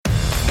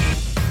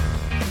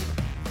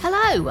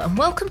Hello and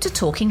welcome to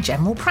Talking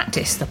General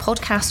Practice, the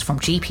podcast from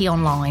GP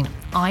Online.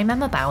 I'm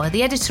Emma Bauer,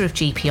 the editor of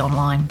GP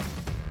Online.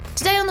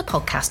 Today on the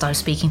podcast I'm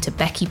speaking to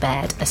Becky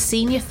Baird, a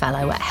senior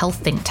fellow at health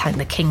think tank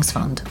the King's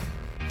Fund.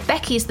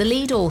 Becky is the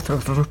lead author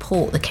of a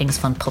report the King's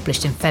Fund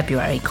published in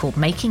February called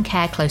Making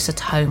Care Closer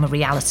to Home a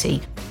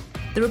Reality.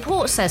 The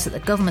report says that the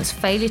government's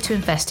failure to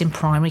invest in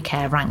primary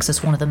care ranks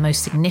as one of the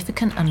most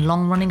significant and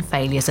long-running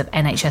failures of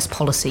NHS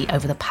policy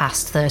over the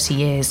past 30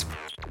 years.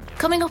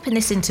 Coming up in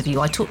this interview,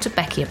 I talked to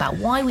Becky about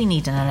why we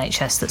need an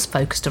NHS that's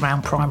focused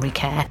around primary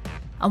care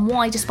and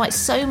why, despite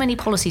so many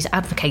policies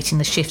advocating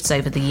the shifts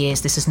over the years,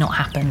 this has not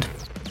happened.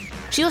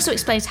 She also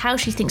explains how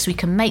she thinks we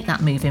can make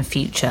that move in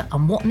future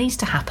and what needs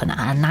to happen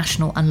at a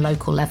national and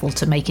local level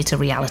to make it a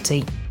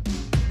reality.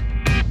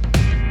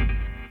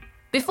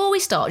 Before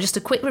we start, just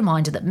a quick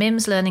reminder that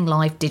MIMS Learning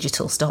Live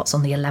Digital starts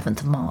on the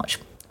 11th of March.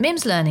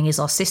 MIMS Learning is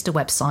our sister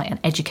website and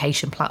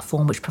education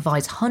platform which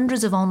provides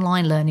hundreds of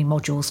online learning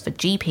modules for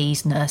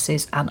GPs,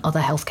 nurses and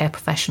other healthcare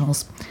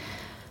professionals.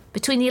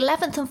 Between the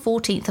 11th and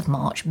 14th of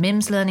March,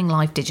 MIMS Learning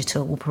Live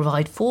Digital will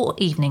provide 4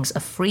 evenings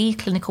of free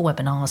clinical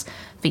webinars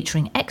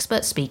featuring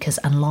expert speakers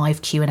and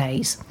live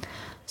Q&As.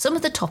 Some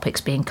of the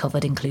topics being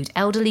covered include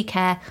elderly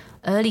care,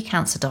 early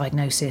cancer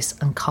diagnosis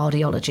and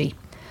cardiology.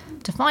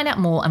 To find out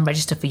more and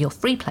register for your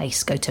free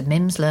place, go to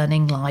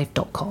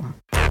mimslearninglive.com.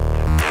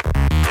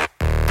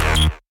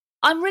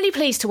 I'm really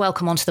pleased to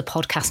welcome onto the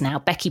podcast now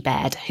Becky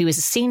Baird, who is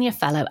a senior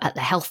fellow at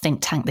the health think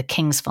tank the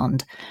King's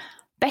Fund.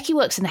 Becky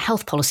works in the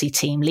health policy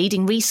team,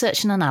 leading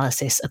research and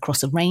analysis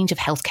across a range of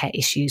healthcare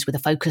issues with a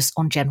focus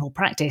on general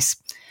practice.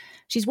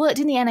 She's worked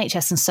in the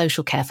NHS and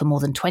social care for more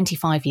than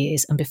 25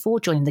 years and before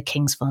joining the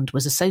King's Fund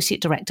was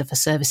Associate Director for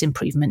Service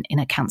Improvement in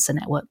a cancer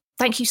network.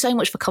 Thank you so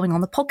much for coming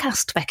on the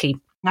podcast, Becky.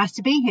 Nice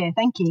to be here.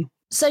 Thank you.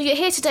 So you're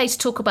here today to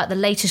talk about the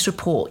latest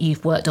report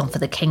you've worked on for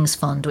the King's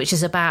Fund, which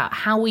is about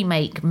how we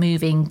make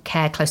moving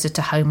care closer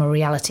to home a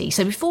reality.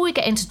 So before we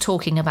get into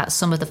talking about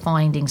some of the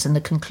findings and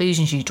the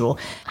conclusions you draw,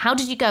 how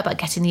did you go about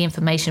getting the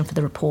information for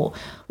the report?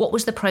 What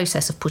was the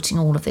process of putting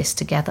all of this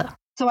together?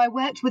 So I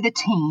worked with a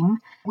team.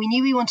 We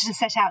knew we wanted to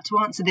set out to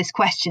answer this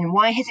question.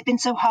 Why has it been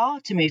so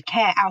hard to move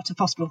care out of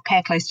hospital,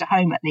 care close to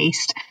home at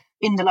least,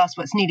 in the last,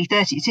 nearly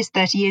 30, it is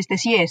 30 years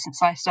this year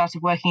since I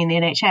started working in the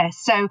NHS.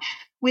 So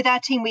with our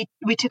team,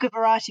 we took a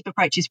variety of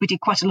approaches. We did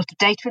quite a lot of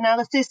data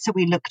analysis. So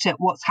we looked at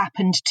what's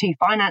happened to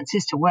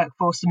finances, to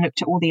workforce, and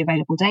looked at all the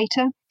available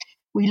data.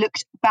 We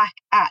looked back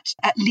at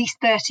least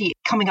 30,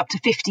 coming up to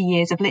 50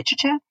 years of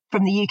literature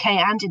from the UK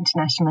and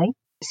internationally.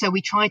 So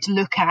we tried to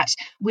look at,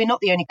 we're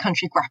not the only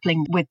country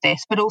grappling with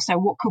this, but also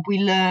what could we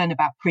learn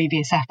about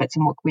previous efforts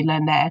and what could we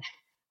learn there?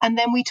 And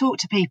then we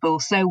talked to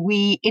people. So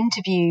we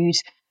interviewed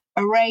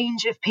a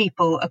range of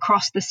people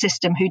across the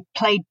system who'd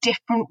played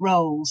different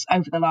roles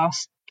over the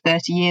last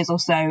 30 years or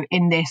so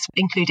in this,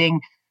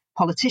 including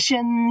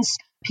politicians,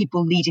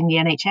 people leading the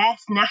NHS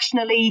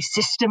nationally,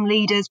 system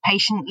leaders,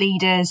 patient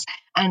leaders,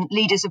 and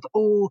leaders of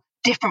all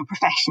different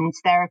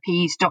professions,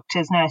 therapies,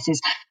 doctors,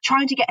 nurses,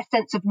 trying to get a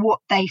sense of what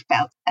they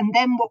felt. And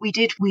then what we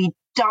did, we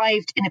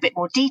dived in a bit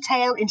more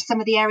detail into some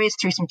of the areas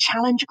through some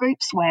challenge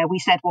groups where we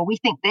said, well, we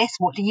think this,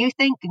 what do you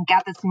think? And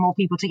gathered some more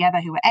people together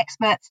who were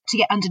experts to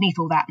get underneath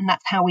all that. And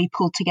that's how we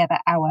pulled together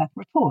our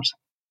report.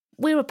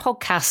 We're a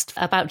podcast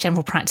about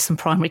general practice and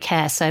primary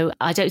care, so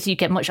I don't think you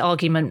get much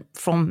argument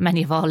from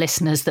many of our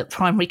listeners that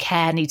primary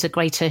care needs a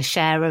greater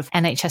share of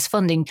NHS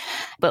funding.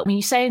 But when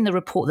you say in the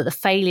report that the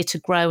failure to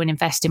grow and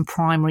invest in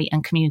primary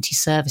and community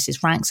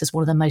services ranks as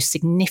one of the most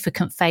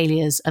significant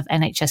failures of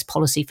NHS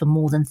policy for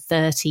more than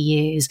 30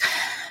 years.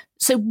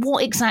 So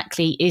what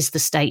exactly is the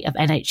state of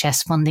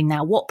NHS funding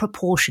now? What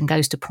proportion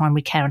goes to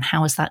primary care and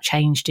how has that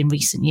changed in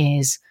recent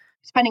years?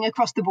 Spending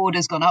across the board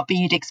has gone up, but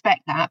you'd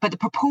expect that. But the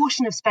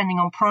proportion of spending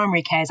on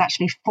primary care has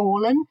actually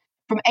fallen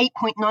from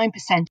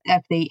 8.9%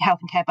 of the health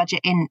and care budget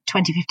in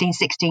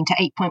 2015-16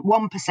 to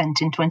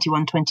 8.1% in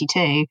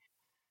 21-22.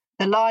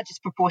 The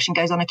largest proportion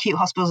goes on acute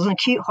hospitals, and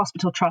acute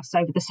hospital trusts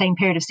over the same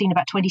period have seen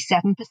about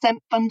 27%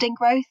 funding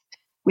growth,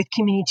 with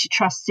community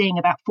trusts seeing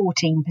about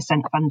 14%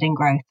 funding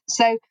growth.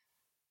 So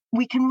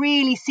we can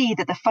really see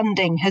that the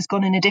funding has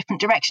gone in a different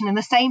direction. And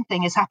the same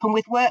thing has happened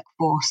with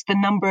workforce. The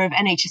number of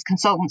NHS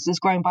consultants has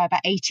grown by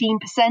about 18%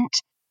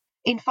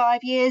 in 5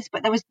 years,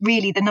 but there was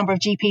really the number of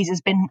GPs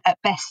has been at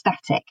best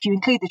static. If you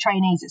include the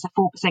trainees, it's a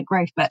 4%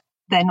 growth, but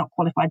they're not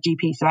qualified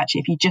GPs. So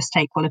actually, if you just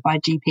take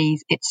qualified GPs,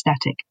 it's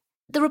static.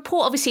 The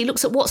report obviously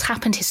looks at what's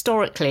happened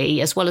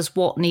historically as well as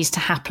what needs to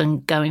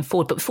happen going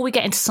forward. But before we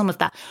get into some of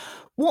that,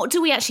 what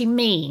do we actually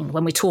mean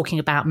when we're talking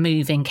about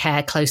moving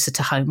care closer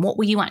to home? What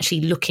were you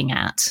actually looking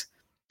at?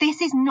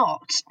 This is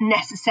not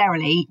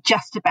necessarily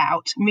just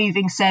about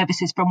moving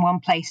services from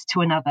one place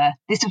to another.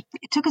 It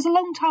took us a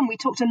long time. We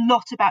talked a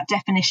lot about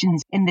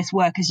definitions in this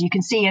work, as you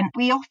can see, and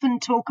we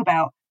often talk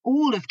about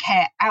all of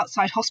care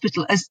outside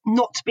hospital as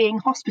not being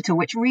hospital,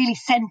 which really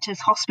centres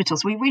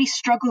hospitals. We really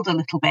struggled a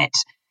little bit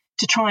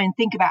to try and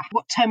think about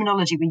what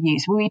terminology we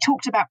use. When we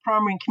talked about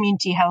primary and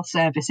community health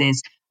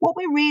services, what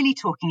we're really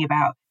talking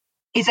about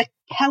is a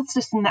health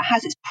system that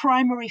has its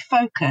primary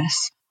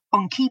focus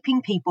on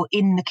keeping people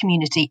in the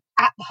community,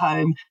 at the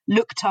home,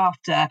 looked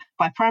after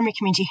by primary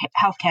community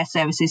healthcare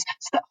services,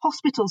 so that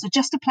hospitals are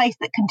just a place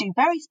that can do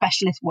very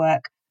specialist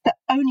work that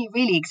only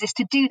really exist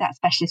to do that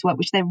specialist work,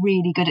 which they're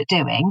really good at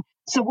doing.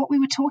 So what we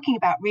were talking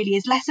about really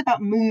is less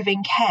about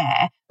moving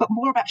care, but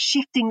more about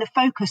shifting the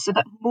focus so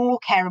that more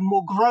care and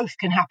more growth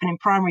can happen in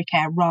primary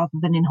care rather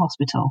than in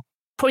hospital.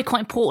 Probably quite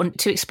important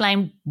to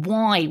explain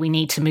why we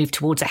need to move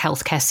towards a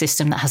healthcare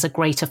system that has a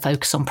greater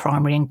focus on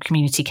primary and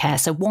community care.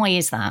 So why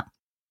is that?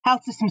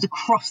 Health systems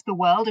across the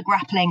world are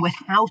grappling with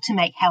how to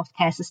make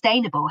healthcare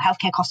sustainable.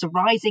 Healthcare costs are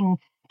rising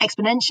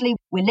exponentially.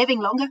 We're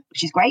living longer,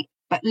 which is great,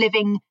 but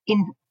living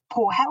in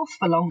poor health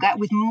for longer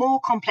with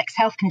more complex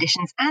health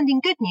conditions. And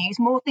in good news,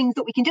 more things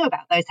that we can do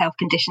about those health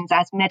conditions.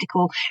 As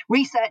medical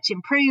research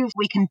improves,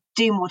 we can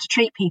do more to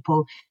treat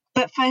people.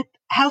 But for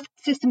health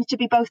systems to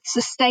be both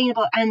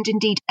sustainable and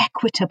indeed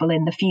equitable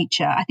in the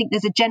future, I think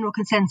there's a general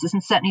consensus,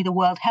 and certainly the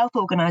World Health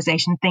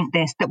Organization think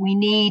this, that we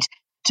need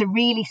to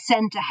really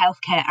centre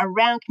healthcare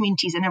around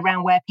communities and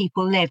around where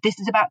people live. This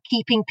is about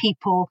keeping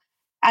people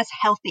as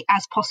healthy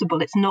as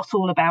possible. It's not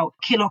all about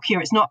kill or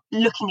cure. It's not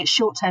looking at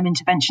short-term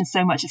interventions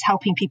so much as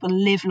helping people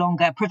live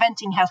longer,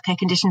 preventing healthcare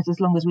conditions as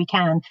long as we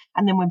can.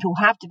 And then when people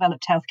have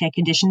developed healthcare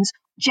conditions,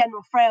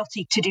 general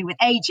frailty to do with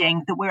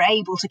ageing, that we're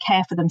able to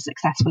care for them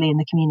successfully in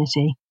the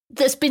community.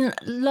 There's been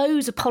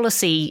loads of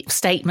policy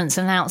statements,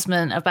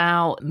 announcement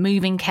about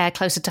moving care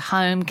closer to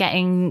home,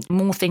 getting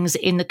more things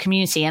in the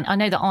community. And I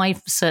know that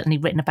I've certainly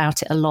written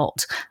about it a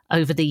lot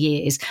over the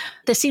years.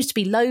 There seems to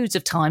be loads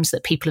of times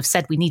that people have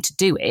said we need to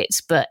do it,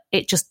 but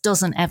it just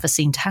doesn't ever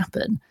seem to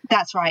happen.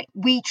 That's right.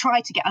 We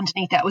tried to get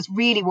underneath that. It was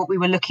really what we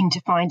were looking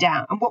to find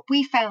out. And what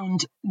we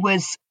found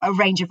was a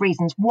range of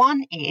reasons.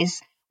 One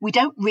is we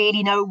don't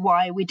really know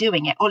why we're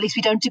doing it, or at least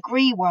we don't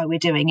agree why we're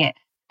doing it.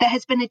 There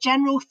has been a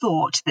general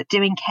thought that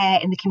doing care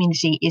in the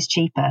community is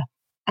cheaper.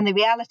 And the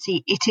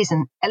reality, it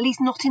isn't, at least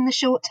not in the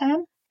short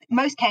term.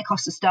 Most care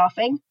costs are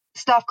staffing.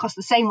 Staff cost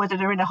the same whether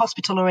they're in a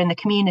hospital or in the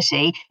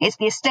community. It's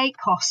the estate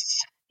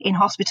costs in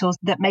hospitals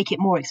that make it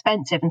more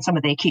expensive, and some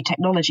of the acute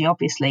technology,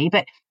 obviously.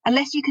 But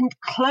unless you can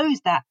close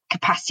that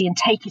capacity and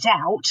take it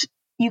out,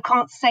 you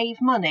can't save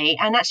money.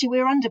 And actually,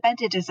 we're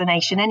underbedded as a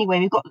nation anyway.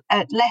 We've got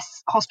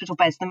less hospital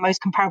beds than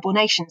most comparable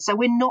nations. So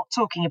we're not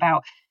talking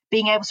about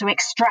being able to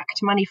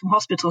extract money from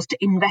hospitals to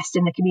invest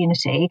in the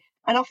community.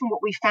 And often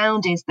what we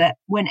found is that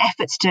when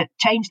efforts to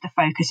change the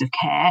focus of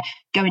care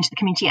go into the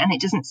community and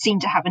it doesn't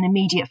seem to have an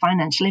immediate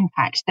financial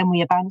impact, then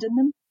we abandon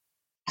them.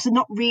 So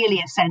not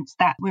really a sense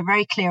that we're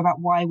very clear about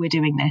why we're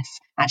doing this.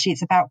 Actually,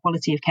 it's about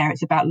quality of care.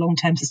 It's about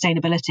long-term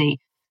sustainability.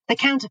 The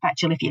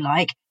counterfactual, if you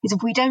like, is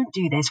if we don't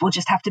do this, we'll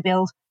just have to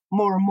build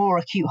more and more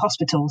acute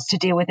hospitals to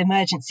deal with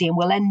emergency, and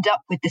we'll end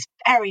up with this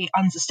very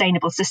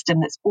unsustainable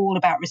system that's all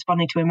about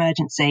responding to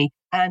emergency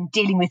and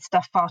dealing with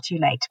stuff far too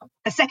late.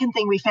 The second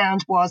thing we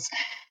found was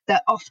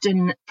that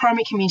often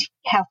primary community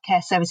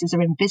healthcare services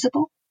are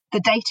invisible. The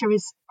data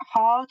is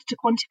hard to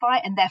quantify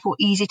and therefore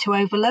easy to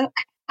overlook.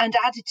 And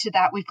added to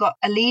that, we've got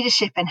a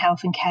leadership in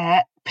health and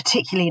care,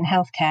 particularly in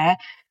healthcare,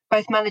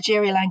 both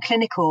managerial and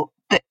clinical,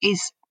 that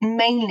is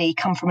mainly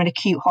come from an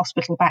acute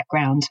hospital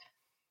background,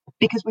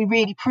 because we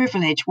really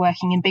privilege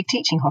working in big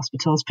teaching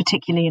hospitals,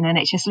 particularly in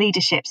NHS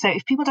leadership. So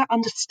if people don't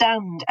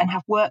understand and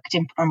have worked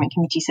in primary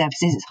community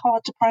services, it's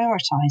hard to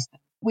prioritise them.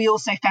 We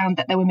also found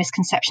that there were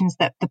misconceptions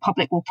that the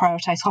public will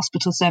prioritise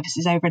hospital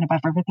services over and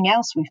above everything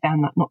else. We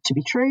found that not to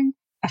be true.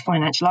 A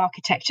financial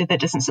architecture that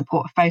doesn't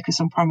support a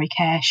focus on primary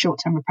care,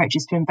 short-term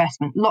approaches to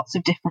investment, lots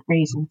of different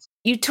reasons.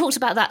 You talked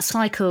about that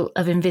cycle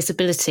of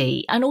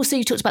invisibility, and also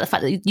you talked about the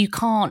fact that you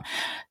can't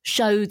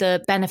show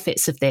the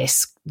benefits of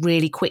this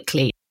really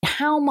quickly.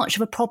 How much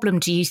of a problem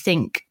do you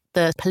think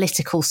the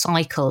political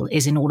cycle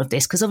is in all of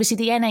this? Because obviously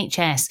the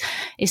NHS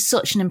is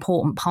such an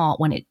important part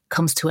when it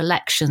comes to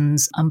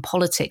elections and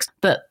politics,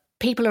 but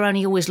people are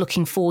only always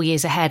looking 4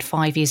 years ahead,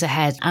 5 years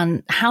ahead.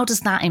 And how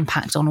does that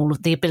impact on all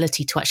of the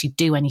ability to actually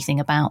do anything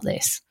about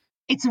this?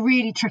 It's a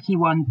really tricky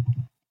one.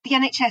 The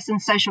NHS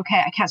and social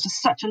care accounts for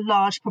such a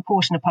large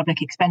proportion of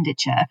public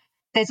expenditure.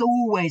 There's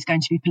always going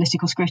to be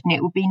political scrutiny.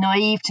 It would be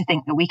naive to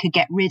think that we could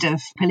get rid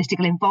of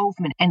political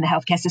involvement in the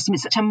healthcare system.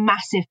 It's such a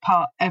massive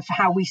part of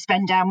how we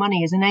spend our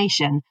money as a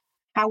nation.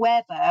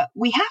 However,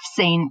 we have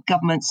seen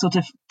governments sort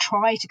of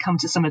try to come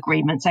to some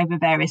agreements over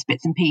various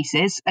bits and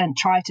pieces and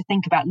try to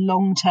think about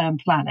long-term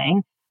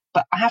planning.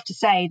 But I have to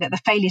say that the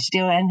failure to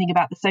deal with anything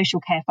about the social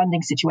care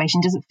funding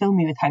situation doesn't fill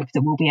me with hope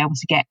that we'll be able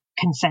to get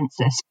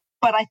consensus.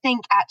 But I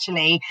think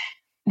actually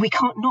we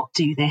can't not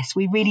do this.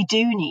 We really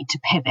do need to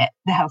pivot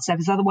the health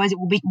service. Otherwise, it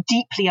will be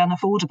deeply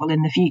unaffordable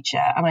in the future.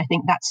 And I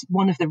think that's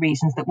one of the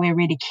reasons that we're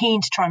really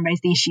keen to try and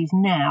raise the issues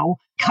now,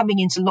 coming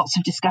into lots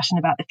of discussion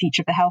about the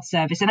future of the health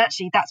service. And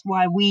actually, that's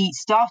why we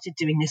started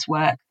doing this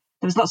work.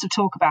 There was lots of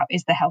talk about,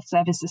 is the health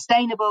service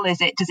sustainable? Does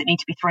it need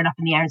to be thrown up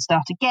in the air and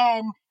start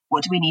again?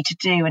 What do we need to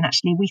do? And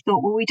actually, we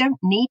thought, well, we don't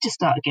need to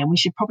start again. We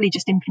should probably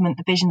just implement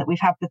the vision that we've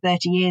had for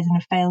 30 years and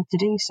have failed to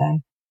do so.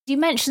 You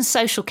mentioned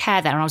social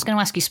care there, and I was going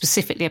to ask you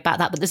specifically about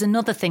that, but there's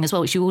another thing as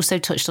well, which you also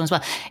touched on as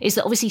well, is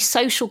that obviously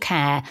social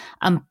care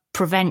and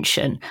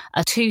prevention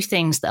are two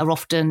things that are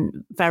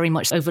often very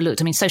much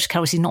overlooked. I mean, social care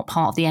obviously is not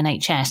part of the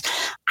NHS.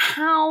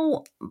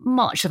 How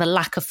much of a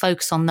lack of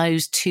focus on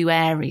those two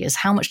areas,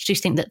 how much do you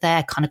think that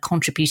they're kind of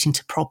contributing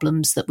to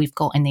problems that we've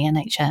got in the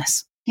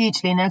NHS?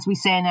 Hugely. And as we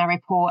say in our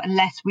report,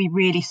 unless we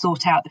really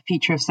sort out the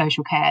future of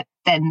social care,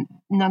 then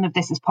none of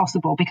this is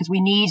possible, because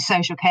we need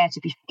social care to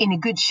be in a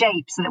good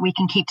shape so that we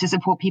can keep to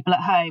support people at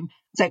home.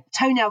 So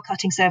toenail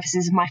cutting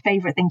services is my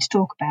favourite thing to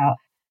talk about.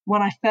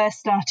 When I first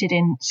started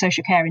in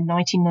social care in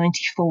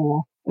 1994,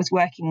 I was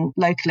working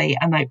locally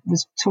and I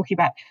was talking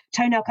about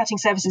toenail cutting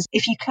services.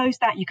 If you close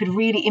that, you could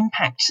really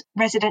impact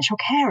residential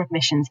care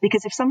admissions,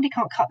 because if somebody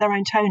can't cut their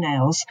own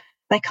toenails,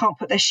 they can't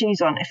put their shoes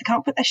on. If they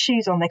can't put their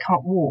shoes on, they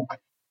can't walk.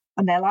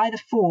 And they'll either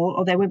fall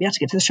or they won't be able to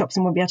get to the shops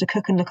and won't be able to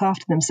cook and look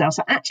after themselves.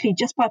 So actually,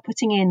 just by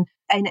putting in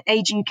an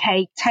Age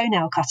UK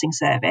toenail cutting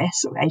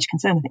service, or Age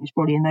Concern, I think it was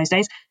probably in those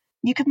days,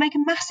 you could make a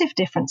massive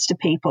difference to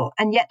people.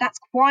 And yet that's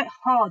quite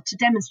hard to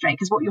demonstrate,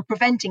 because what you're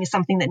preventing is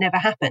something that never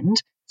happened.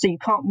 So you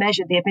can't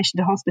measure the admission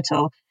to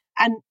hospital.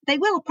 And they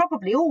will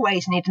probably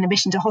always need an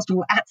admission to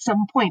hospital at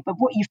some point. But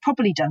what you've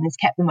probably done is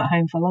kept them at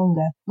home for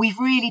longer. We've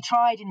really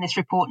tried in this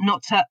report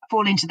not to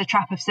fall into the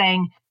trap of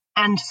saying,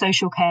 and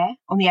social care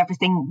on the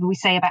everything we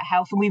say about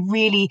health. And we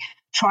really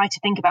try to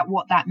think about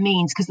what that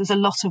means, because there's a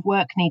lot of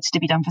work needs to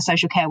be done for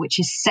social care, which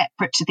is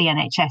separate to the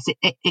NHS.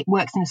 It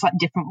works in a slightly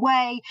different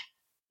way.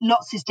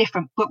 Lots is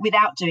different, but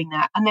without doing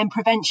that. And then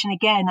prevention,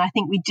 again, I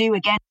think we do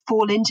again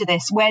fall into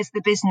this. Where's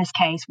the business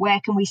case? Where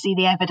can we see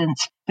the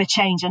evidence for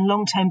change? And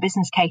long-term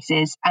business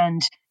cases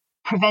and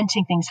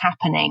preventing things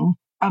happening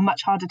are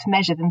much harder to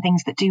measure than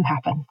things that do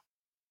happen.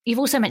 You've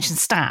also mentioned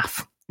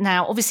staff.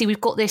 Now, obviously,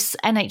 we've got this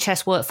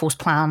NHS workforce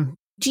plan.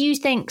 Do you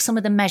think some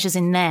of the measures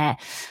in there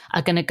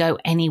are going to go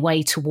any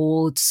way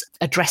towards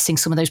addressing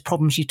some of those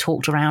problems you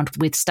talked around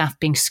with staff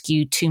being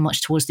skewed too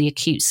much towards the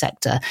acute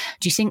sector?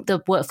 Do you think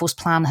the workforce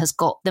plan has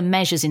got the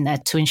measures in there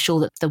to ensure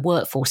that the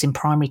workforce in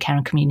primary care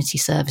and community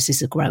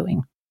services are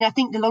growing? I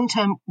think the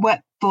long-term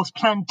workforce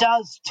plan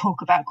does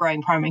talk about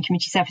growing primary and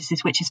community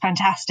services, which is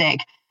fantastic.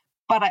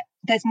 But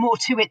there's more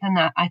to it than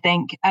that, I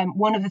think.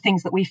 One of the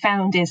things that we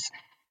found is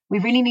we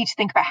really need to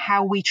think about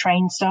how we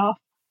train staff.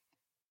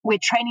 We're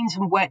training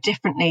them to work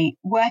differently.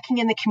 Working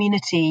in the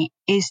community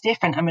is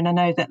different. I mean, I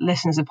know that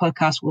listeners of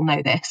podcasts will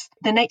know this.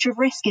 The nature of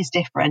risk is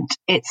different.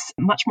 It's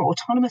much more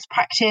autonomous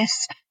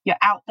practice. You're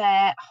out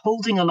there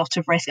holding a lot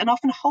of risk, and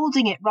often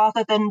holding it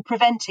rather than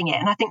preventing it.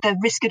 And I think the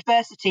risk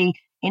adversity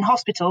in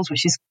hospitals,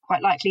 which is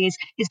quite likely, is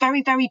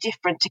very, very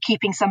different to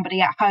keeping somebody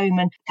at home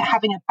and to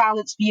having a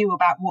balanced view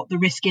about what the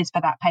risk is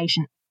for that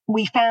patient.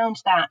 We found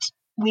that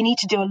we need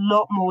to do a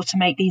lot more to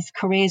make these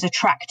careers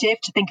attractive,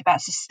 to think about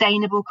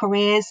sustainable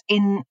careers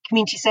in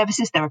community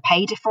services. There are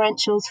pay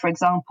differentials. For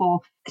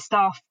example,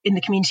 staff in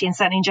the community and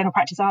certainly in general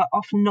practice are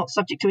often not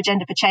subject to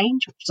agenda for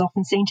change, which is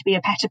often seen to be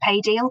a better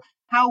pay deal.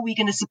 How are we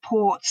going to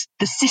support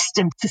the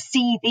system to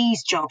see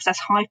these jobs as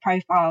high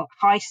profile,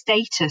 high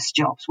status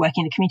jobs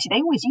working in the community?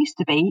 They always used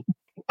to be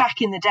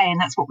back in the day,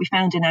 and that's what we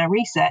found in our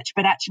research.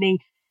 But actually,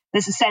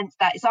 there's a sense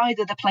that it's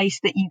either the place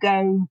that you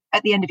go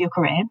at the end of your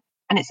career,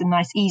 and it's a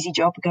nice, easy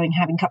job going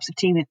having cups of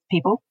tea with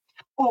people,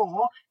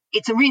 or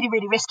it's a really,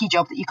 really risky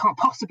job that you can't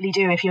possibly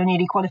do if you're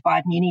newly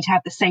qualified and you need to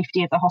have the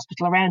safety of the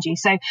hospital around you.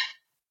 So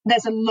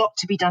there's a lot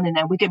to be done in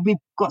there. We've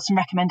got some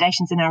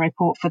recommendations in our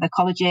report for the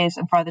colleges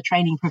and for other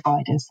training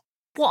providers.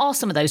 What are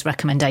some of those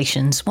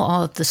recommendations? What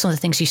are some of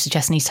the things you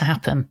suggest needs to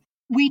happen?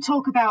 We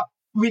talk about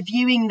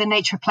reviewing the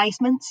nature of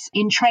placements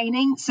in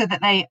training so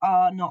that they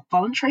are not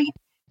voluntary.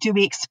 Do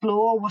we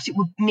explore what it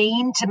would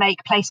mean to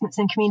make placements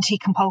in community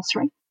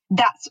compulsory?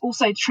 That's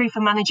also true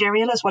for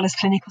managerial as well as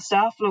clinical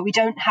staff. Look, we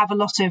don't have a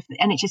lot of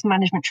NHS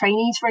management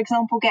trainees, for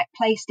example, get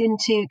placed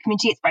into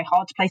community. It's very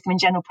hard to place them in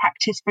general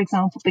practice, for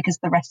example, because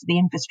of the rest of the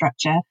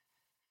infrastructure.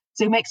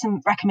 So we make some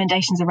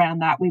recommendations around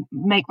that. We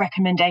make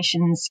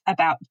recommendations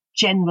about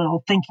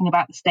general thinking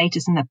about the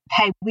status and the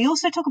pay. We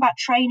also talk about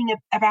training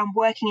around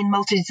working in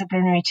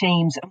multidisciplinary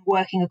teams and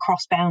working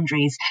across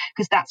boundaries,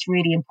 because that's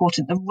really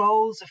important. The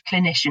roles of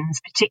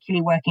clinicians,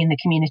 particularly working in the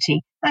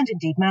community, and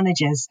indeed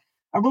managers,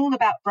 are all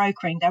about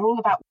brokering. They're all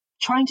about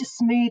trying to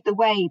smooth the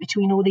way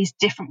between all these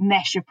different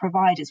mesh of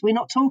providers. We're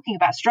not talking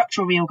about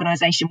structural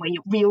reorganisation where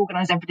you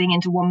reorganise everything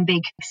into one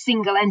big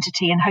single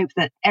entity and hope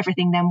that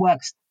everything then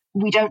works.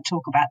 We don't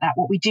talk about that.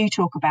 What we do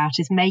talk about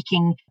is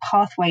making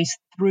pathways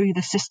through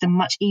the system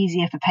much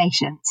easier for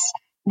patients.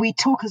 We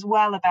talk as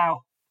well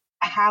about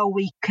how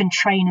we can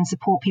train and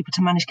support people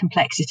to manage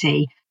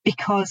complexity,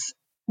 because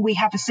we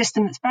have a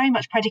system that's very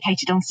much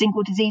predicated on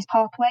single disease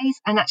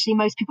pathways, and actually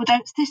most people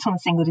don't sit on a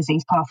single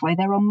disease pathway.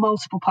 They're on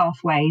multiple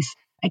pathways.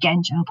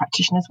 Again, general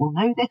practitioners will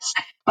know this,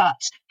 but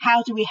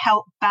how do we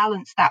help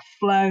balance that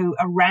flow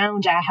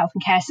around our health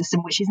and care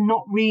system, which is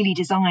not really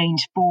designed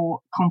for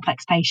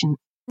complex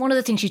patients? One of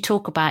the things you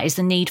talk about is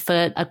the need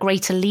for a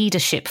greater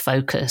leadership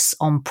focus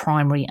on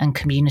primary and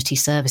community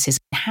services.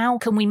 How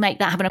can we make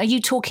that happen? Are you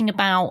talking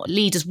about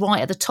leaders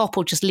right at the top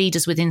or just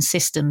leaders within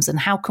systems? And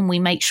how can we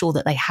make sure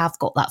that they have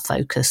got that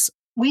focus?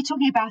 We're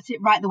talking about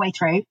it right the way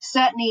through,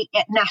 certainly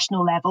at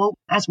national level.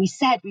 As we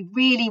said, we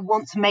really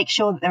want to make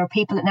sure that there are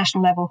people at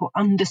national level who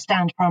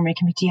understand primary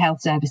community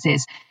health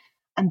services.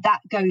 And that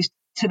goes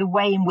to the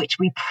way in which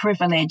we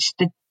privilege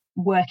the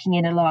working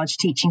in a large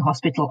teaching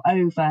hospital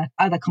over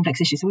other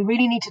complex issues. So we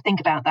really need to think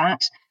about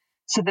that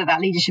so that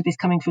that leadership is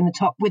coming from the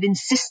top. Within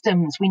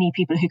systems, we need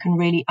people who can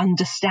really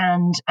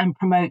understand and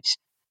promote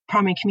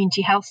primary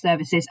community health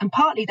services. And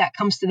partly that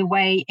comes to the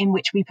way in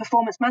which we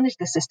performance manage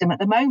the system at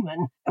the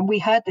moment. And we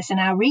heard this in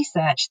our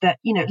research that,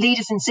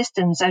 leaders in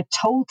systems are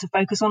told to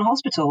focus on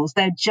hospitals.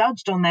 They're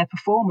judged on their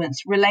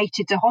performance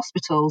related to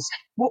hospitals.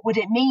 What would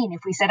it mean if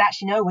we said,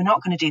 actually, no, we're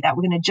not going to do that.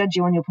 We're going to judge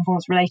you on your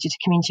performance related to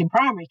community and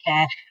primary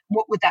care.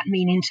 What would that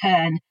mean in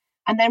turn?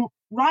 And then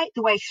right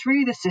the way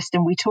through the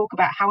system, we talk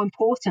about how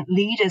important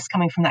leaders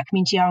coming from that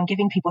community are and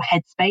giving people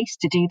headspace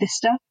to do this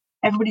stuff.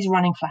 Everybody's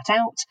running flat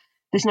out.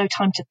 There's no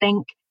time to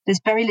think. There's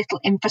very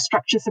little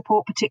infrastructure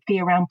support,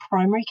 particularly around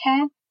primary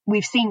care.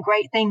 We've seen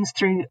great things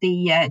through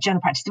the General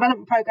Practice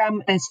Development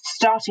Programme. There's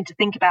starting to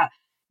think about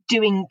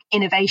doing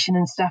innovation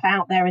and stuff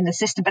out there in the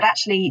system, but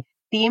actually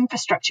the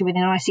infrastructure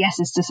within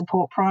ICSs to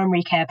support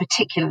primary care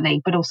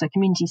particularly, but also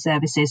community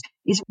services,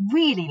 is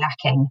really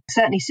lacking,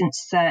 certainly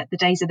since the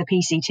days of the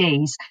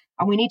PCTs.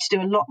 And we need to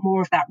do a lot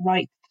more of that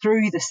right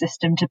through the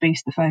system to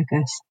boost the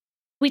focus.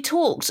 We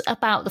talked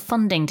about the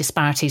funding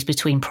disparities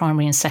between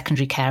primary and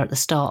secondary care at the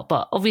start,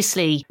 but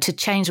obviously to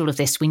change all of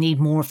this, we need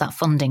more of that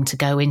funding to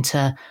go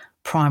into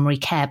primary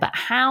care. But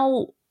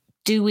how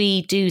do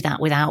we do that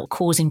without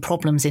causing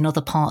problems in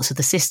other parts of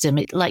the system?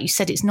 Like you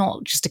said, it's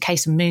not just a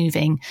case of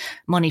moving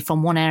money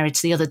from one area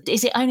to the other.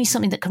 Is it only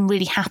something that can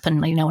really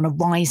happen, on a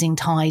rising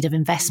tide of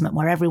investment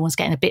where everyone's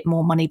getting a bit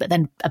more money, but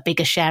then a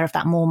bigger share of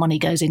that more money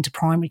goes into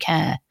primary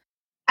care?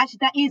 Actually,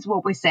 that is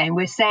what we're saying.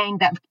 We're saying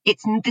that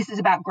this is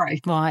about growth.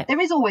 Right. There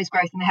is always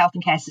growth in the health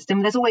and care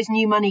system. There's always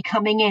new money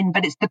coming in,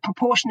 but it's the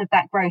proportion of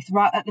that growth.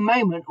 Right at the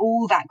moment,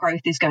 all that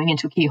growth is going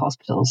into acute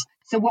hospitals.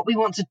 So what we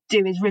want to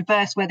do is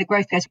reverse where the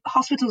growth goes.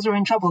 Hospitals are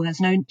in trouble.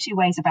 There's no two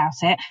ways about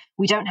it.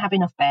 We don't have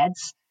enough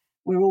beds.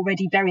 We're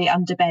already very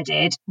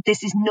underbedded.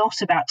 This is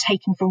not about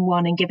taking from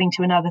one and giving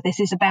to another. This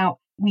is about,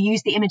 we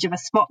use the image of a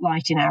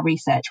spotlight in our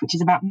research, which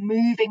is about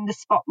moving the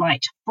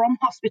spotlight from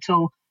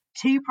hospital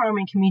to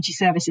primary and community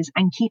services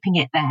and keeping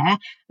it there,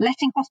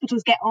 letting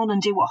hospitals get on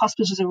and do what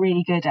hospitals are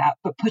really good at,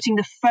 but putting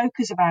the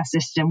focus of our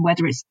system,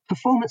 whether it's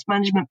performance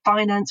management,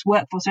 finance,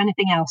 workforce, or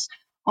anything else,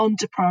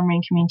 onto primary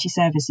and community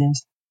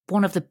services.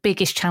 One of the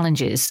biggest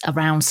challenges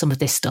around some of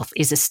this stuff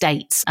is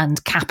estates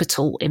and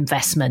capital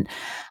investment.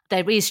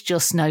 There is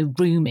just no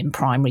room in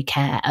primary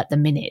care at the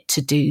minute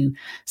to do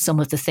some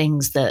of the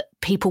things that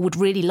people would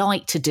really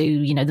like to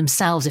do,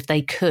 themselves if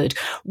they could.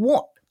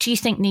 What do you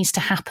think needs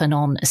to happen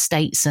on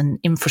estates and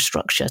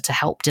infrastructure to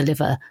help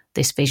deliver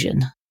this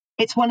vision?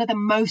 It's one of the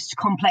most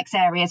complex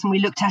areas, and we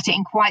looked at it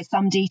in quite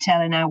some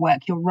detail in our work.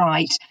 You're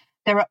right.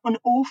 There are an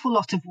awful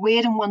lot of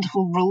weird and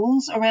wonderful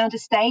rules around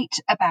estate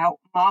about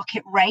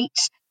market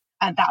rate,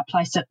 and that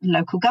applies to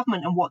local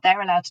government and what they're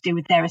allowed to do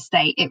with their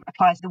estate. It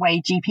applies to the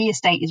way GP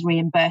estate is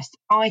reimbursed.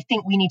 I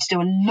think we need to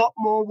do a lot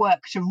more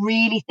work to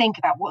really think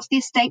about what's the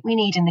estate we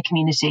need in the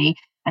community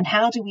and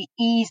how do we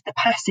ease the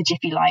passage,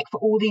 if you like, for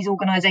all these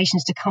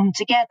organisations to come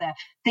together,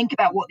 think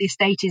about what the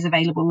estate is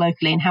available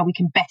locally and how we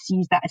can best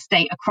use that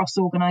estate across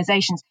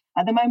organisations.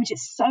 At the moment,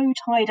 it's so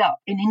tied up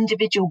in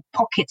individual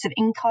pockets of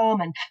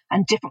income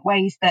and different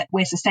ways that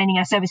we're sustaining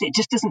our service. It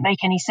just doesn't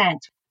make any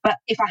sense. But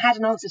if I had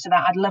an answer to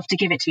that, I'd love to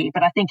give it to you.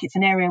 But I think it's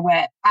an area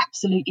where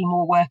absolutely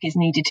more work is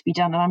needed to be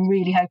done. And I'm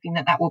really hoping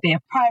that will be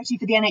a priority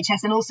for the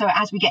NHS. And also,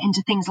 as we get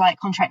into things like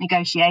contract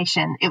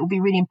negotiation, it will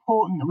be really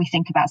important that we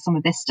think about some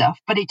of this stuff.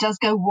 But it does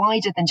go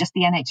wider than just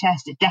the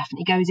NHS. It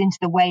definitely goes into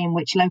the way in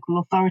which local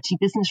authority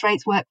business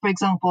rates work, for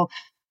example.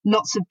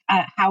 Lots of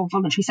how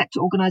voluntary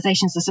sector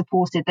organisations are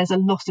supported. There's a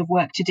lot of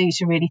work to do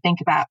to really think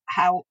about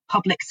how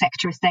public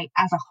sector estate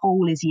as a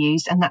whole is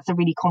used. And that's a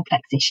really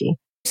complex issue.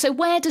 So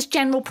where does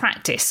general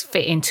practice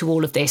fit into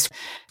all of this?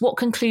 What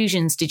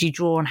conclusions did you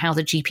draw on how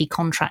the GP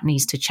contract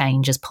needs to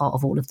change as part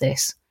of all of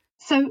this?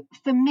 So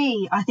for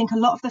me, I think a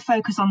lot of the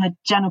focus on the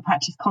general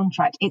practice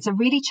contract, it's a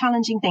really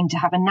challenging thing to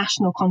have a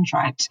national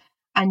contract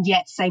and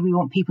yet say we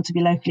want people to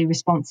be locally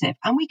responsive.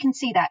 And we can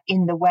see that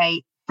in the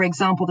way, for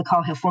example, the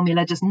Cahill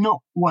formula does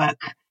not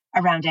work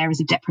around areas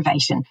of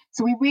deprivation.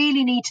 So we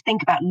really need to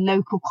think about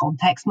local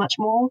context much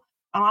more.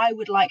 And I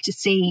would like to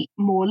see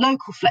more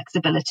local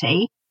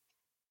flexibility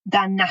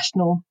than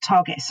national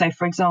targets. So,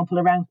 for example,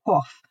 around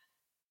QOF,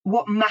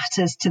 what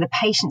matters to the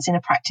patients in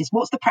a practice?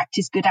 What's the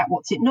practice good at?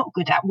 What's it not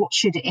good at? What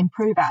should it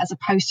improve at, as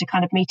opposed to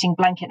kind of meeting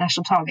blanket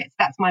national targets?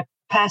 That's my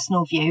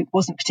personal view. It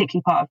wasn't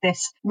particularly part of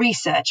this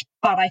research,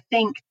 but I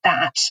think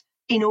that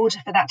in order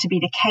for that to be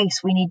the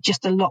case, we need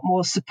just a lot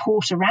more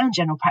support around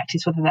general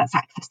practice, whether that's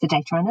access to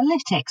data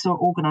analytics or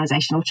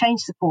organisational change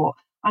support.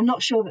 I'm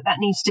not sure that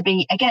needs to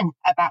be, again,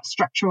 about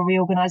structural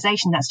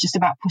reorganisation. That's just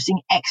about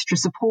putting extra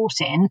support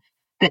in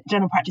that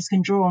general practice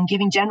can draw on,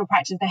 giving general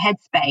practice the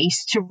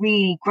headspace to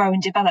really grow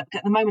and develop.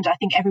 At the moment, I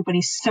think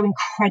everybody's so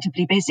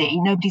incredibly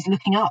busy. Nobody's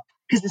looking up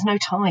because there's no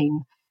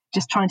time,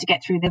 just trying to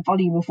get through the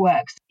volume of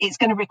work. It's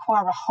going to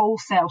require a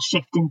wholesale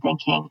shift in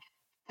thinking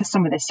for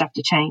some of this stuff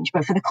to change.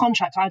 But for the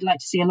contract, I'd like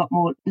to see a lot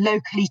more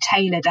locally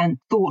tailored and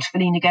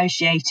thoughtfully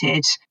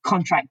negotiated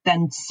contract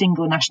than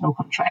single national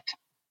contract.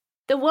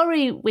 The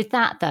worry with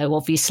that, though,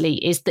 obviously,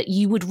 is that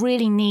you would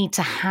really need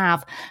to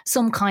have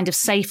some kind of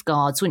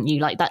safeguards, wouldn't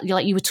you? Like that,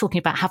 like you were talking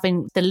about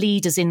having the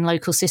leaders in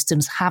local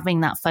systems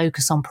having that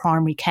focus on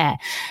primary care.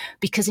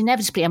 Because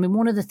inevitably, I mean,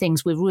 one of the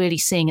things we're really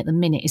seeing at the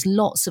minute is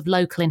lots of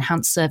local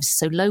enhanced services,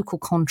 so local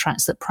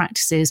contracts that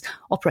practices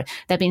operate,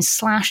 they're being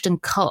slashed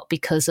and cut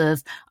because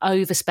of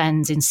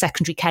overspends in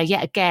secondary care.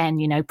 Yet again,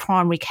 you know,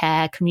 primary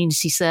care,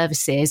 community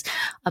services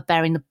are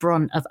bearing the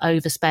brunt of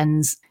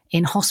overspends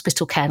in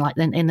hospital care, like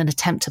in an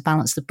attempt to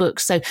balance the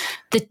books. So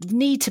there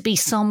need to be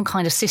some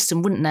kind of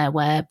system, wouldn't there,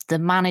 where the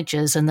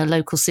managers and the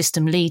local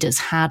system leaders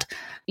had,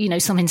 you know,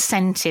 some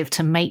incentive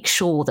to make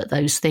sure that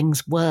those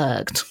things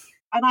worked.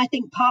 And I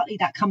think partly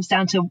that comes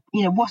down to,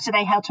 you know, what are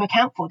they held to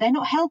account for? They're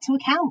not held to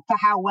account for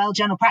how well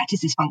general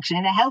practice is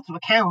functioning. They're held to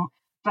account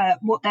for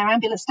what their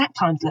ambulance stack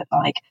times look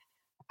like.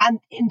 And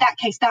in that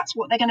case, that's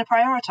what they're going to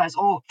prioritise,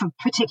 or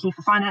particularly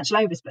for financial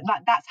overs. But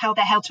that's how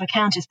they're held to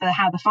account, is for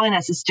how the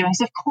finances are doing.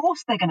 So, of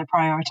course, they're going to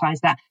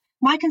prioritise that.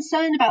 My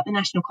concern about the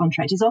national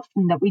contract is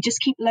often that we just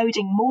keep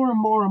loading more and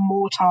more and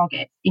more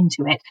targets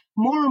into it,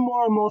 more and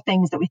more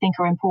things that we think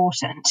are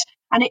important.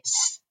 And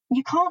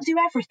you can't do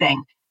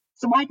everything.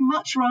 So I'd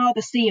much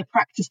rather see a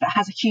practice that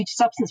has a huge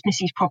substance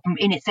misuse problem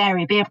in its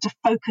area be able to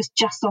focus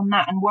just on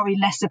that and worry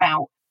less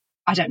about,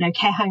 I don't know,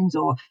 care homes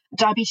or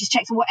diabetes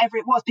checks or whatever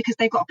it was, because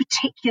they've got a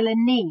particular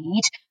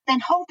need, then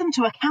hold them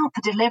to account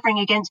for delivering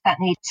against that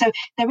need. So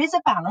there is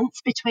a balance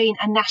between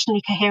a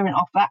nationally coherent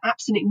offer.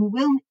 Absolutely, we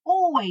will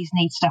always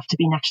need stuff to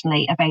be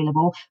nationally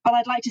available. But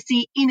I'd like to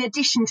see, in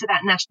addition to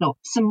that national,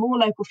 some more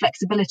local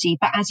flexibility.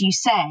 But as you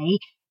say,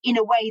 in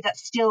a way that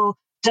still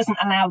doesn't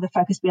allow the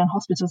focus to be on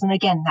hospitals. And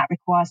again, that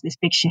requires this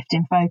big shift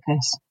in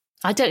focus.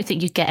 I don't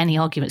think you'd get any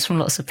arguments from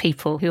lots of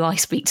people who I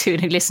speak to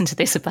and who listen to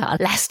this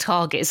about less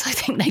targets. I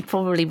think they'd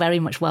probably very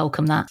much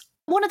welcome that.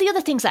 One of the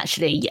other things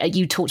actually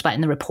you talked about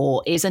in the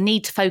report is a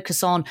need to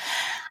focus on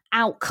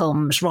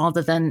outcomes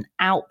rather than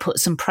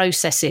outputs and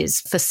processes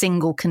for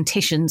single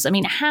conditions. I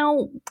mean,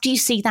 how do you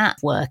see that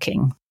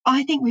working?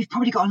 I think we've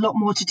probably got a lot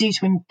more to do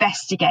to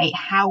investigate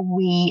how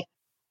we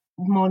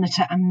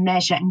monitor and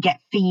measure and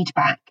get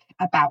feedback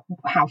about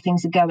how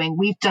things are going.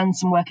 We've done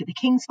some work at the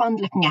King's Fund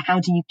looking at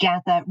how do you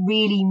gather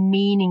really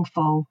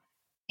meaningful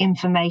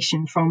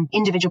information from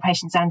individual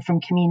patients and from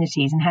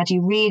communities, and how do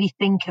you really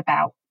think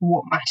about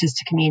what matters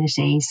to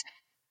communities,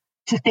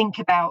 to think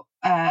about,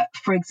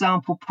 for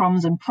example,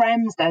 PROMs and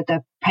PREMs,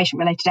 the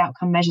patient-related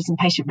outcome measures and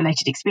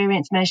patient-related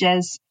experience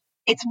measures.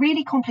 It's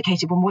really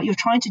complicated when what you're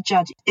trying to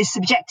judge is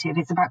subjective.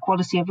 It's about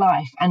quality of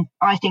life. And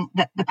I think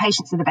that the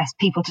patients are the best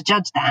people to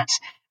judge that,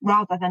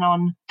 rather than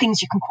on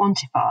things you can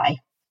quantify.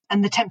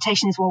 And the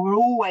temptation is, well, we're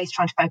always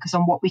trying to focus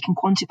on what we can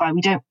quantify.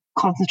 We don't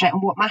concentrate on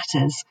what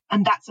matters.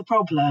 And that's a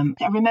problem.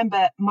 I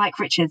remember Mike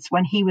Richards,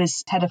 when he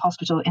was head of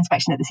hospital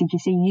inspection at the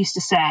CQC, used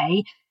to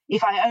say,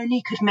 if I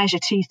only could measure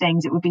two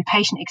things, it would be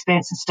patient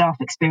experience and staff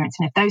experience.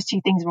 And if those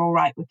two things are all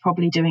right, we're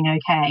probably doing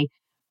okay.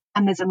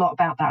 And there's a lot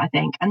about that, I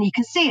think. And you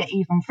can see it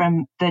even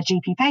from the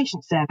GP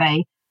patient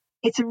survey.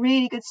 It's a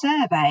really good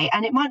survey,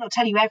 and it might not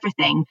tell you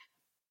everything.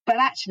 But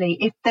actually,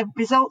 if the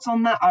results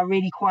on that are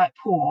really quite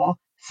poor,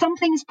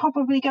 something's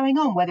probably going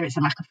on, whether it's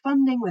a lack of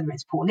funding, whether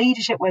it's poor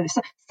leadership, whether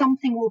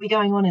something will be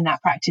going on in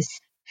that practice.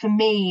 For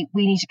me,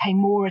 we need to pay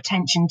more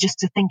attention just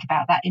to think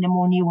about that in a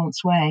more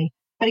nuanced way.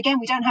 But again,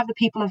 we don't have the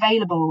people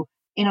available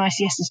in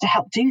ICSs to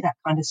help do that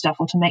kind of stuff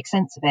or to make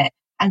sense of it.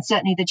 And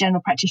certainly the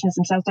general practitioners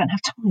themselves don't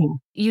have time.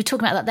 You're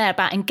talking about that there,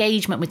 about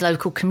engagement with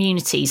local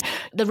communities.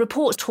 The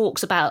report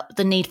talks about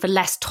the need for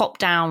less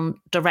top-down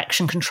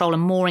direction control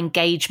and more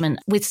engagement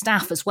with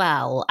staff as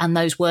well, and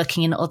those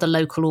working in other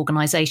local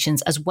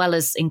organisations, as well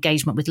as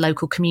engagement with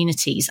local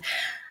communities.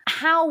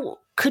 How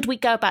could we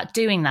go about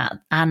doing that,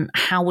 and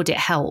how would it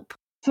help?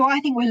 So I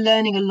think we're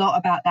learning a lot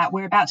about that.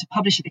 We're about to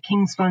publish at the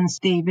King's Funds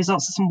the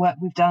results of some work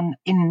we've done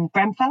in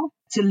Grenfell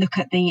to look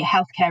at the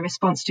healthcare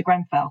response to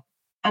Grenfell.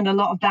 And a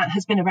lot of that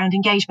has been around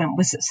engagement.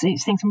 We're seeing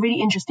some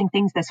really interesting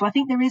things there. So I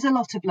think there is a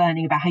lot of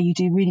learning about how you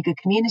do really good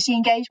community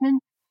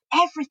engagement.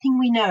 Everything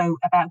we know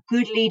about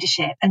good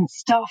leadership and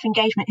staff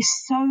engagement is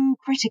so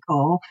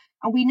critical.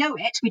 And we know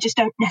it, we just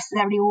don't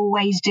necessarily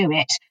always do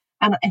it.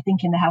 And I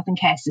think in the health and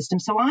care system.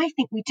 So I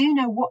think we do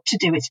know what to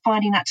do. It's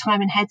finding that time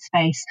and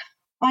headspace.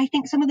 I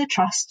think some of the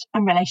trust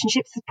and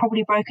relationships have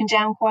probably broken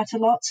down quite a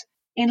lot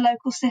in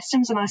local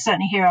systems. And I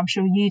certainly hear, I'm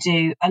sure you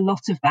do, a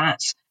lot of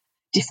that.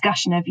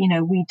 discussion of,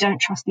 we don't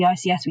trust the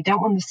ICS, we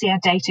don't want them to see our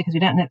data because we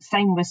don't know. The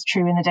same was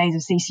true in the days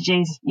of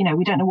CCGs.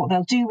 We don't know what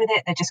they'll do with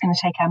it. They're just going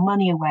to take our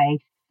money away.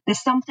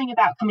 There's something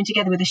about coming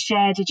together with a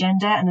shared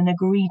agenda and an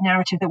agreed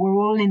narrative that we're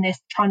all in this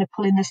trying to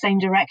pull in the same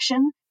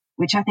direction,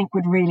 which I think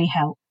would really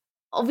help.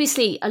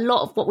 Obviously, a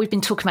lot of what we've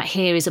been talking about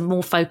here is a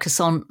more focus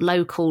on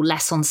local,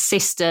 less on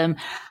system.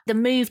 The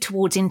move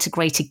towards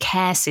integrated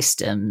care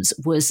systems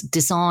was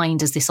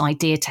designed as this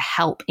idea to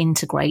help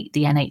integrate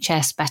the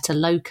NHS better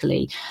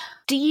locally.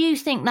 Do you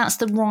think that's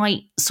the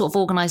right sort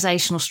of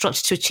organisational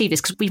structure to achieve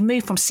this? Because we've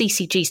moved from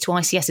CCGs to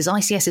ICSs.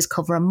 ICSs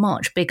cover a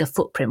much bigger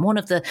footprint. One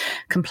of the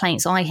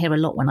complaints I hear a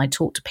lot when I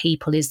talk to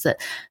people is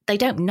that they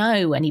don't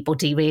know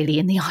anybody really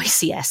in the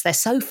ICS. They're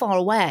so far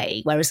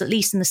away, whereas at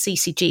least in the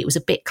CCG, it was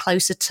a bit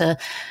closer to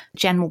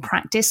general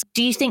practice.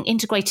 Do you think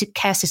integrated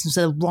care systems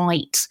are the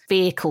right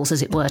vehicles,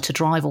 as it were, to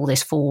drive all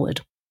this forward?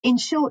 In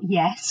short,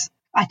 yes.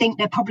 I think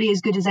they're probably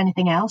as good as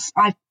anything else.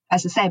 As I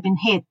say, I've been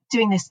here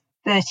doing this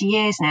 30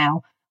 years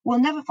now. We'll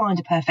never find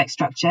a perfect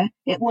structure.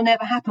 It will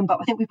never happen, but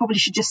I think we probably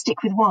should just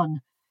stick with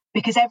one,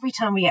 because every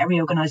time we get a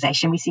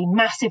reorganisation, we see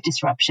massive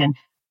disruption.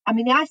 I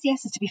mean, the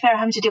ICSs, to be fair, are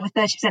having to deal with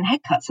 30%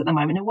 head cuts at the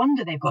moment. No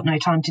wonder they've got no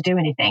time to do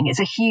anything.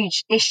 It's a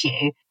huge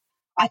issue.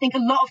 I think a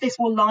lot of this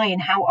will lie in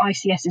how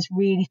ICSs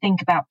really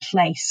think about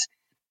place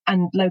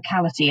and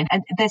locality.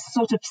 And there's a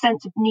sort of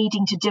sense of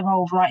needing to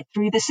devolve right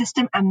through the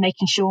system and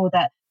making sure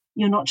that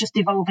you're not just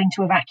devolving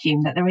to a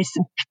vacuum, that there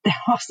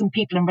are some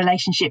people and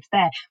relationships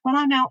there. When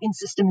I'm out in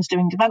systems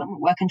doing development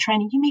work and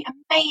training, you meet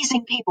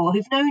amazing people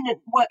who've known and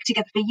worked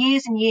together for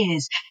years and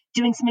years,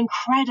 doing some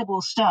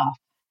incredible stuff.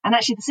 And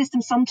actually the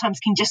system sometimes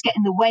can just get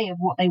in the way of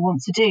what they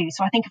want to do.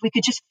 So I think if we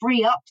could just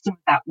free up some of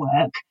that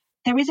work,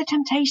 there is a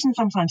temptation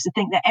sometimes to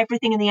think that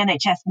everything in the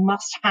NHS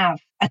must have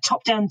a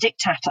top-down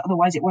diktat,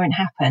 otherwise it won't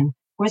happen.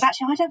 Whereas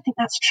actually, I don't think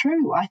that's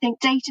true. I think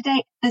day to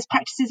day, there's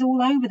practices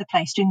all over the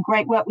place doing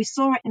great work. We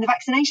saw it in the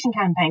vaccination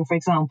campaign, for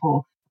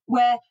example,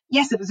 where,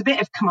 yes, it was a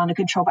bit of command and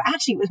control, but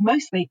actually it was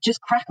mostly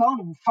just crack on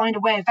and find a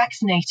way of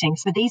vaccinating.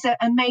 So these are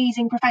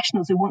amazing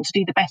professionals who want to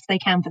do the best they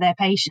can for their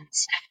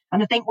patients.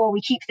 And I think,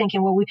 we keep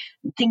thinking,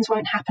 things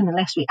won't happen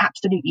unless we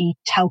absolutely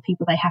tell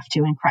people they have to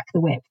and crack the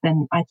whip,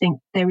 then I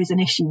think there is an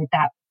issue with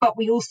that. But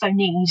we also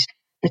need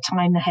the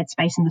time, the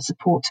headspace and the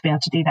support to be able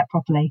to do that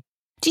properly.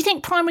 Do you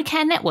think primary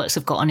care networks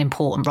have got an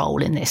important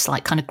role in this,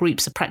 like kind of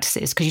groups of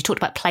practices? Because you talked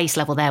about place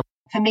level there.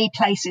 For me,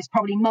 place is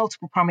probably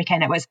multiple primary care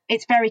networks.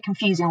 It's very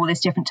confusing, all this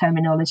different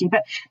terminology,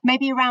 but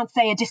maybe around,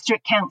 say, a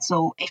district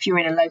council, if you're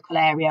in a local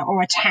area,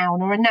 or a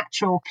town or a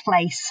natural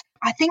place.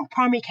 I think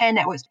primary care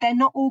networks, they're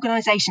not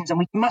organisations, and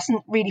we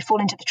mustn't really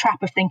fall into the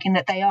trap of thinking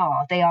that they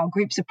are. They are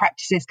groups of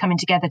practices coming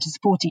together to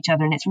support each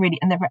other, and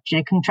they're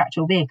actually a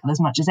contractual vehicle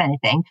as much as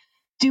anything.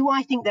 Do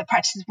I think that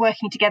practices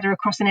working together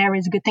across an area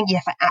is a good thing?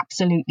 Yes, I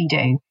absolutely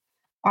do.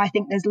 I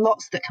think there's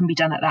lots that can be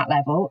done at that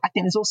level. I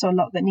think there's also a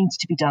lot that needs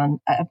to be done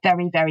at a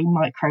very, very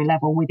micro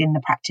level within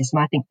the practice.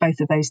 And I think both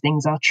of those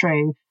things are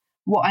true.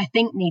 What I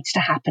think needs to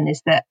happen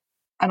is that,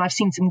 and I've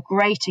seen some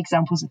great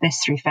examples of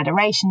this through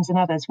federations and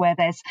others, where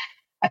there's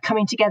a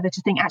coming together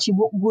to think, actually,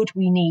 what would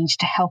we need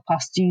to help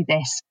us do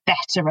this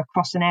better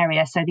across an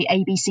area? So the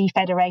ABC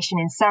Federation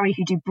in Surrey,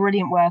 who do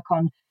brilliant work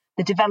on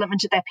the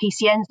development of their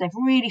PCNs, they've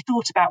really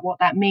thought about what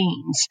that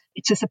means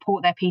to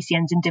support their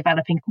PCNs in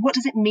developing. What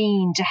does it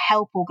mean to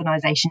help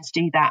organisations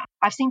do that?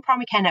 I've seen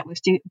primary care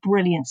networks do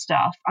brilliant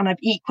stuff, and I've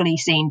equally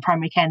seen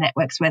primary care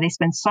networks where they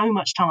spend so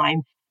much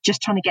time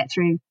just trying to get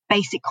through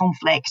basic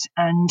conflict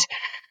and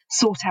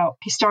sort out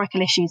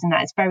historical issues, and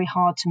that it's very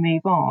hard to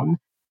move on.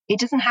 It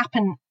doesn't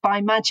happen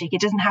by magic.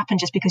 It doesn't happen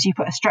just because you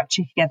put a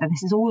structure together.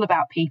 This is all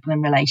about people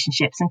and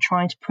relationships and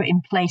trying to put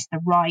in place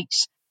the right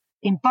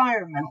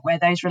environment where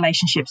those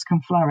relationships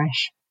can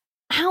flourish.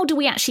 How do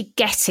we actually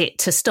get it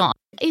to start?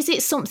 Is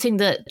it something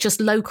that just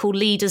local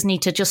leaders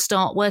need to just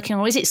start working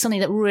on, or is it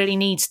something that really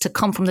needs to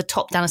come from the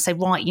top down and say,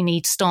 right, you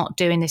need to start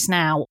doing this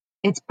now?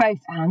 It's both,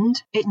 and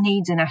it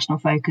needs a national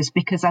focus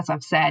because, as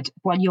I've said,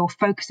 while you're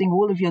focusing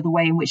all of the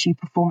way in which you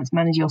performance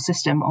manage your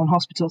system on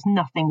hospitals,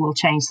 nothing will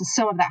change. So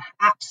some of that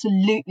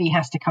absolutely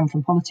has to come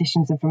from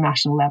politicians and from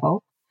national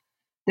level.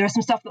 There are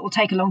some stuff that will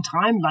take a long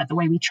time, like the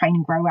way we train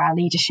and grow our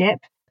leadership.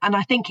 And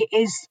I think it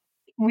is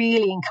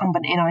really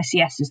incumbent in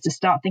ICSs to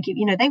start thinking,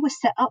 they were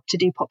set up to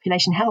do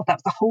population health. That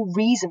was the whole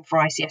reason for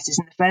ICSs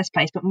in the first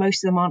place. But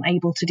most of them aren't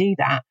able to do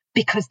that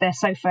because they're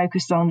so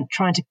focused on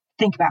trying to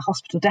think about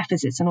hospital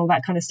deficits and all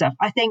that kind of stuff.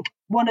 I think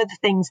one of the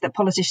things that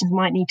politicians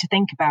might need to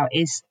think about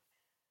is,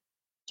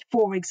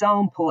 for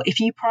example, if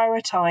you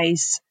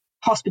prioritise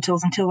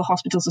hospitals until the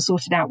hospitals are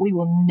sorted out, we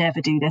will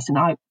never do this.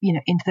 And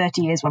in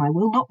 30 years, when I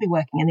will not be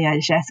working in the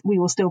NHS, we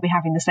will still be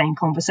having the same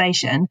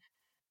conversation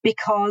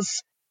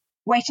because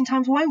waiting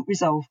times won't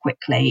resolve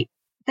quickly.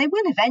 They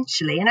will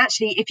eventually. And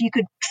actually, if you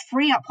could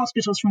free up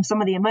hospitals from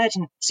some of the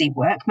emergency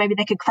work, maybe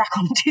they could crack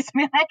on and do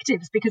some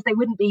electives because they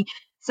wouldn't be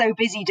so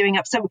busy doing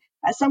up. So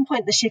at some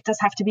point, the shift does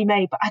have to be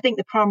made. But I think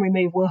the primary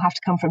move will have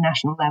to come from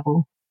national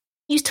level.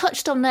 You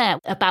touched on there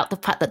about the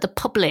fact that the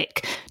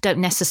public don't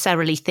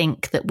necessarily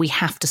think that we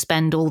have to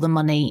spend all the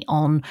money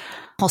on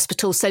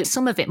hospitals. So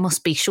some of it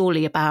must be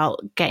surely about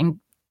getting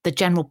the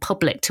general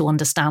public to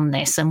understand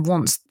this. And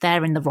once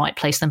they're in the right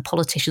place, then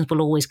politicians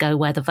will always go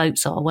where the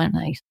votes are, won't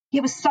they?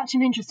 It was such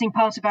an interesting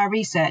part of our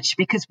research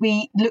because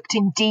we looked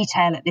in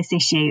detail at this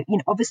issue.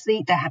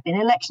 Obviously there have been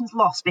elections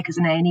lost because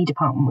an A&E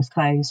department was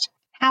closed.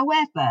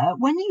 However,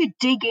 when you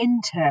dig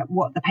into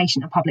what the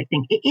patient and public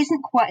think, it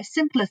isn't quite as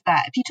simple as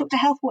that. If you talk to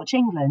Health Watch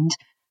England,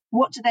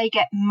 what do they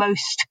get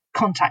most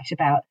contact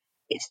about?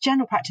 It's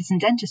general practice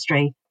and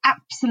dentistry,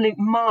 absolute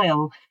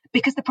mile,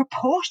 because the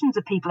proportions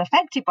of people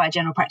affected by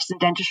general practice and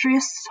dentistry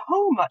are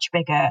so much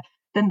bigger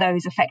than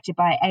those affected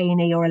by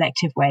A&E or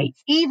elective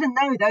waits. Even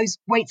though those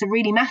waits are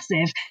really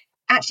massive,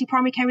 actually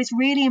primary care is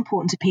really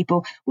important to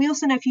people. We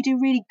also know if you do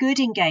really good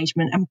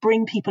engagement and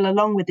bring people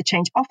along with the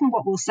change, often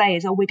what we'll say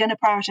is, we're going to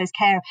prioritise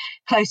care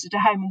closer to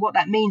home. And what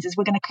that means is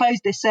we're going to close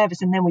this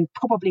service and then we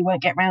probably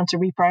won't get round to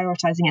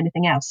reprioritising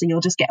anything else. So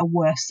you'll just get a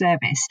worse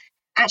service.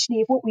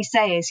 Actually, if what we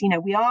say is,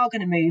 we are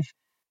going to move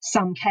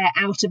some care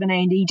out of an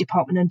A&E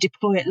department and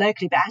deploy it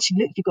locally, but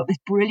actually, look, you've got this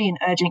brilliant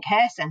urgent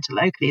care centre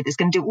locally that's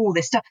going to do all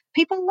this stuff.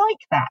 People like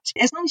that.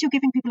 As long as you're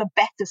giving people a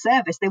better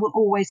service, they will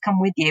always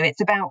come with you.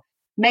 It's about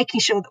making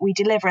sure that we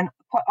deliver. And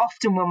quite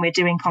often when we're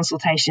doing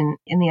consultation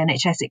in the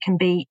NHS, it can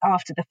be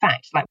after the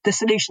fact, like the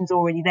solution's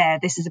already there.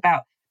 This is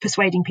about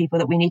persuading people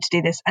that we need to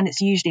do this. And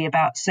it's usually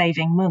about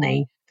saving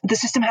money. The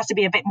system has to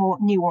be a bit more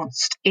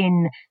nuanced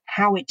in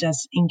how it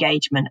does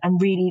engagement and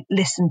really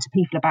listen to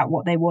people about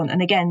what they want.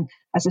 And again,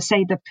 as I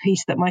say, the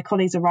piece that my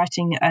colleagues are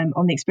writing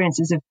on the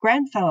experiences of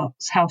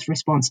Grenfell's health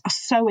response are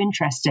so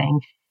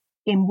interesting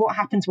in what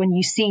happens when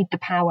you cede the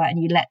power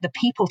and you let the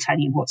people tell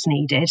you what's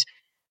needed.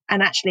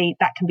 And actually,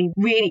 that can be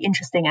really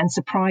interesting and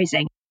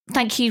surprising.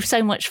 Thank you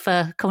so much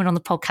for coming on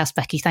the podcast,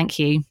 Becky. Thank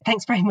you.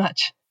 Thanks very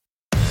much.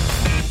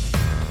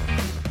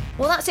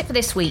 Well, that's it for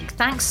this week.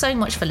 Thanks so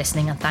much for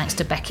listening, and thanks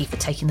to Becky for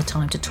taking the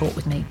time to talk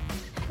with me.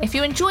 If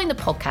you're enjoying the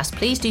podcast,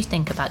 please do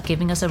think about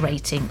giving us a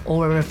rating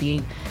or a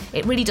review.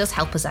 It really does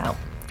help us out.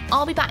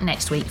 I'll be back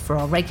next week for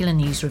our regular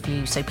news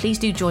review, so please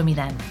do join me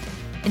then.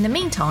 In the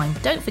meantime,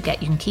 don't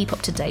forget you can keep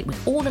up to date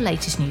with all the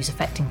latest news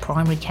affecting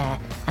primary care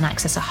and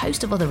access a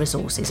host of other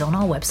resources on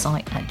our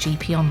website at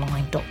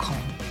gponline.com.